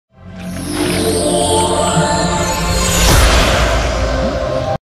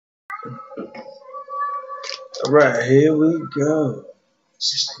Alright, here we go.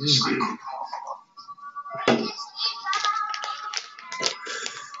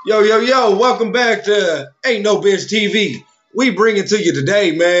 Yo, welcome back to Ain't No Bitch TV. We bring it to you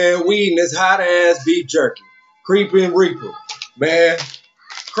today, man. We eating this hot ass beef jerky. Creeping Reaper. Man,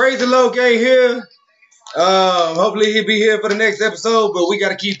 Crazy Loke ain't here. Hopefully he'll be here for the next episode, but we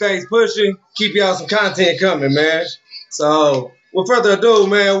gotta keep things pushing, keep y'all some content coming, man. So, with further ado,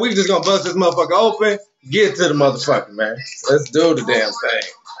 man, we just gonna bust this motherfucker open, get to the motherfucker, man. Let's do the damn thing.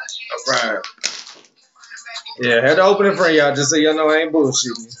 Alright. Yeah, had to open it for y'all just so y'all know I ain't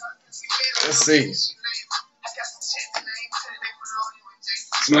bullshitting. Let's see.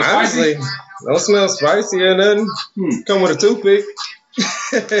 Honestly, don't smell spicy or nothing. Come with a toothpick.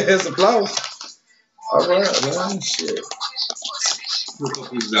 It's a floss. Alright, man. Shit.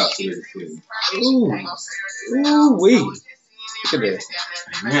 Ooh. Ooh-wee. Look at that.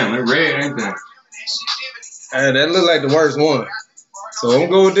 Man, they're red, ain't they? Hey, that look like the worst one. So I'm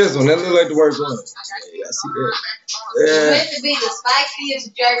gonna go with this one. That look like the worst one. Yeah, I see that. It's meant to be the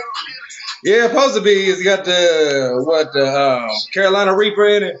spiciest jerky. Yeah, it's supposed to be. It's got the Carolina Reaper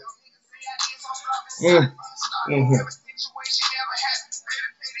in it.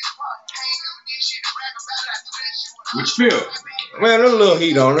 Which feel? Man, there's a little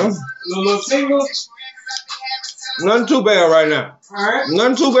heat on them. A little tingle? Nothing too bad right now. Alright.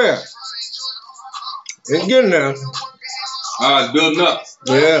 Nothing too bad. It's getting there. It's building up.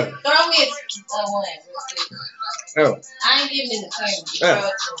 Yeah. Throw me a one. Oh. I ain't giving it the same. Yeah.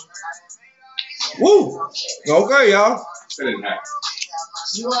 Woo. Okay, y'all. That didn't happen.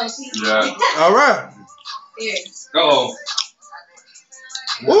 You want to see? Yeah. All right. Here. Uh-oh.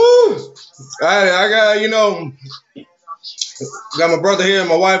 Woo. I got, got my brother here and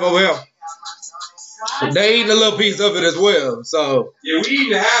my wife over here. They eating a little piece of it as well, so. Yeah, we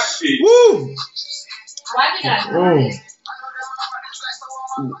eating half a piece. Woo. Why we got it?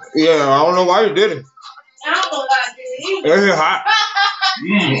 Yeah, I don't know why you did it. I don't know why I did it It's hot.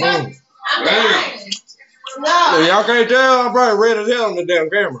 I'm lying. Yeah, No. y'all can't tell, I'm probably red as hell on the damn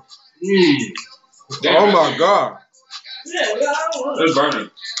camera. Oh my God. Yeah, I don't know. It's burning.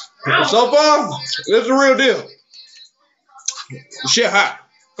 So far, it's the real deal. Shit hot.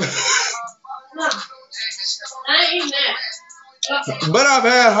 No. I ain't eating that. But I've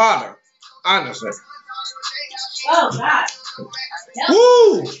had hotter, honestly. Oh, God.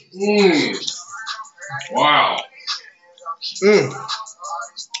 Woo! Wow.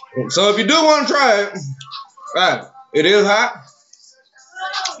 So if you do want to try it, it is hot.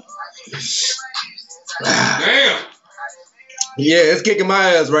 Damn. Yeah, it's kicking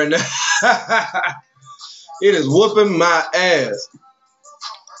my ass right now. It is whooping my ass.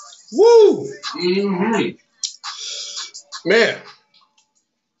 Woo! Man.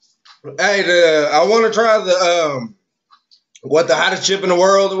 Hey, I want to try the the hottest chip in the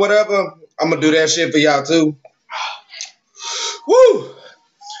world or whatever. I'm gonna do that shit for y'all too. Woo!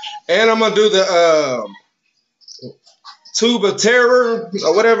 And I'm gonna do the Tube of Terror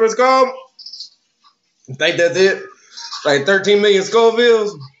or whatever it's called. I think that's it. Like 13 million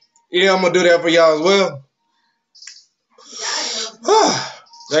Scovilles. Yeah, I'm gonna do that for y'all as well.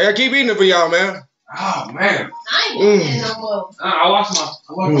 I keep eating it for y'all, man. Oh, man. I ain't eating that no more. I wash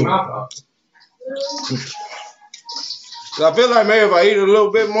my mouth out. So I feel like maybe if I eat it a little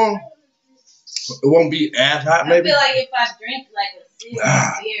bit more, it won't be as hot, maybe. I feel like if I drink like a sip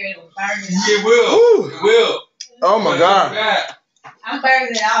of beer, it'll burn it off. It will. It will. Oh my God. I'm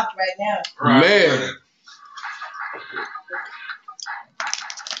burning it off right now. Right. Man.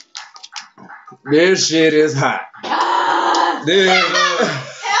 This shit is hot. Help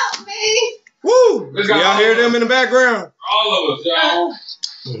me. Woo! Y'all hear them in the background? All of us, y'all.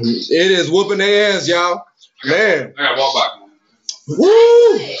 It is whooping their ass, y'all. Man. I gotta walk back. Woo!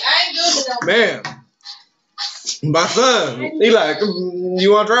 I ain't doing it no more. Man. My son, he like,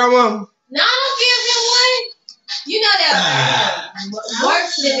 you want to try one? No, don't give him one. You know that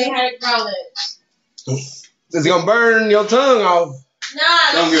worse than they had thrown it. It's going to burn your tongue off.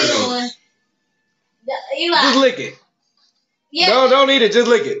 Nah, don't give him one. Just lick it. Yeah. Don't eat it. Just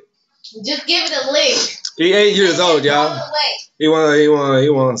lick it. Just give it a lick. He 8 years old, y'all. He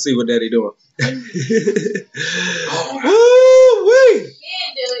want to see what daddy doing. Woo-wee.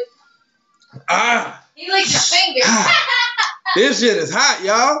 Can't do it. He licked his finger. This shit is hot,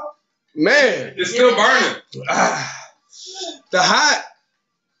 y'all. Man. It's still burning. The hot.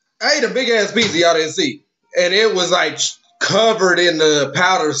 I ate a big ass pizza y'all didn't see. And it was like covered in the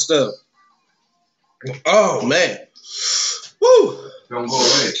powder stuff. Oh, man. Woo. Don't go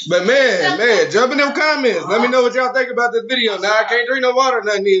away. But man, jump in them comments. Let me know what y'all think about this video. Now I can't drink no water,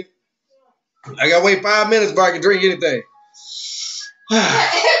 nothing here. I gotta wait 5 minutes before I can drink anything.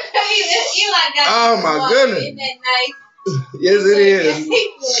 Oh my goodness. Isn't that nice? Yes, it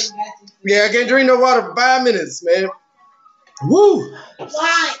is. Yeah, I can't drink no water for 5 minutes, man. Woo.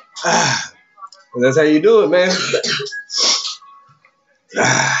 Why? That's how you do it, man.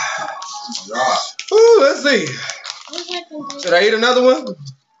 Ooh, let's see. Should I eat another one?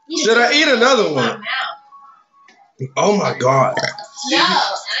 Should I eat another one? Oh my God. No, I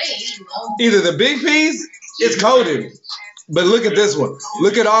ain't eating no. Either the big piece, it's coated. But look at this one.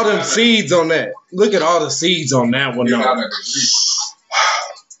 Look at all them seeds on that. Look at all the seeds on that one. Doing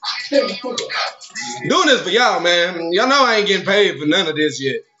this for y'all, man. Y'all know I ain't getting paid for none of this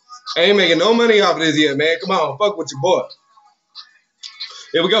yet. I ain't making no money off of this yet, man. Come on, fuck with your boy.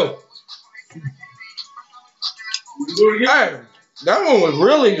 Here we go. Hey, that one was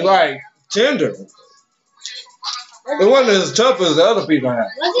really like tender. It wasn't as tough as the other people had.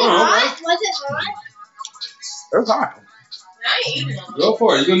 Was it hot? Was it hot? It's hot. I ain't eating no. Go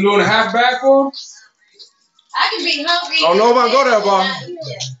for it. You gonna do it in a half bag for him? I can be hungry. I don't know if I can go there, boy.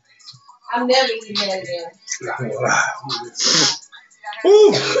 I'm never eating that again.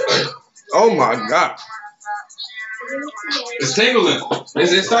 Ooh. Oh my God. It's tingling.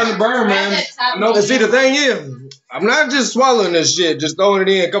 It's starting to burn, man. I know. And see, the thing is, I'm not just swallowing this shit, just throwing it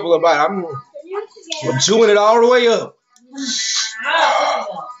in a couple of bites. I'm chewing it all the way up.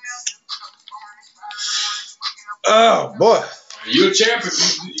 Oh, boy. You a champion.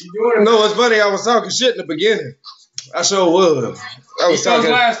 You doing it. No, it's funny. I was talking shit in the beginning. I sure was. I was Eat those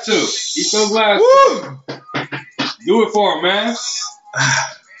talking. last two. Eat those last Woo! two. Do it for him, man.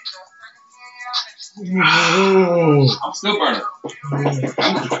 I'm still burning.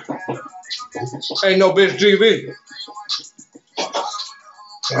 Ain't no bitch TV.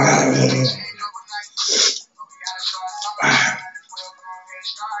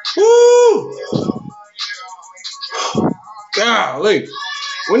 Woo! Golly.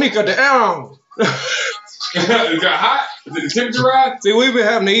 We need to cut the air on. It got hot? Is it the temperature right? See, we've been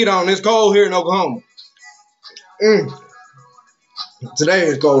having to eat on. It's cold here in Oklahoma. Today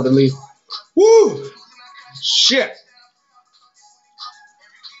is cold at least. Woo! Shit.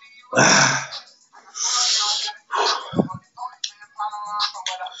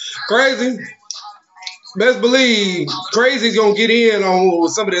 Crazy. Best believe Crazy's gonna get in on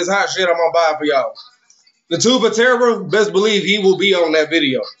some of this hot shit I'm gonna buy for y'all. The Tuba Terror, best believe he will be on that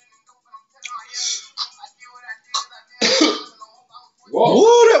video. Whoa.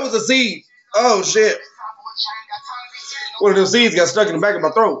 Woo, that was a seed. Oh shit. One of those seeds got stuck in the back of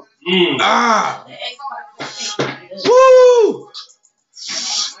my throat. Ah. Woo.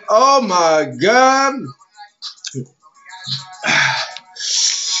 Oh my God.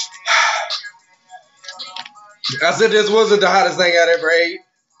 I said this wasn't the hottest thing I'd ever ate.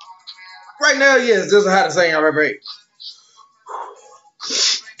 Right now, yes, this is the hottest thing I've ever ate.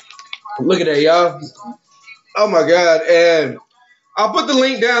 Look at that, y'all. Oh my God. And I'll put the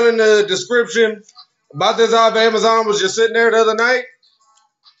link down in the description. Bought this off Amazon, was just sitting there the other night.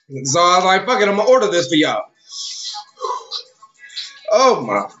 So I was like, fuck it, I'm gonna order this for y'all. Oh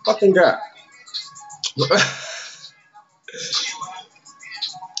my fucking God.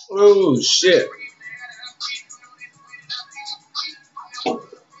 Oh shit.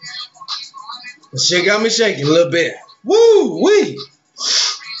 Shit got me shaking a little bit. Woo wee.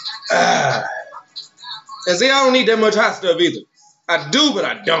 And see, I don't need that much hot stuff either. I do, but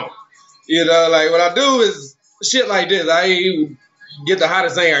I don't. You know, like what I do is shit like this. I get the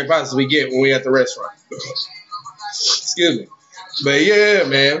hottest thing I can possibly get when we at the restaurant. Excuse me. But yeah,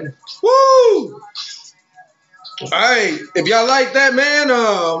 man. Woo! Alright, if y'all like that, man,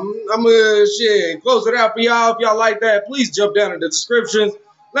 I'm gonna close it out for y'all. If y'all like that, please jump down in the descriptions.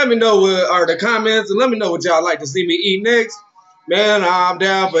 Let me know or the comments, and let me know what y'all like to see me eat next. Man, I'm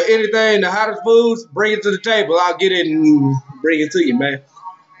down for anything. The hottest foods, bring it to the table. I'll get it and bring it to you, man.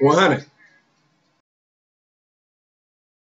 100.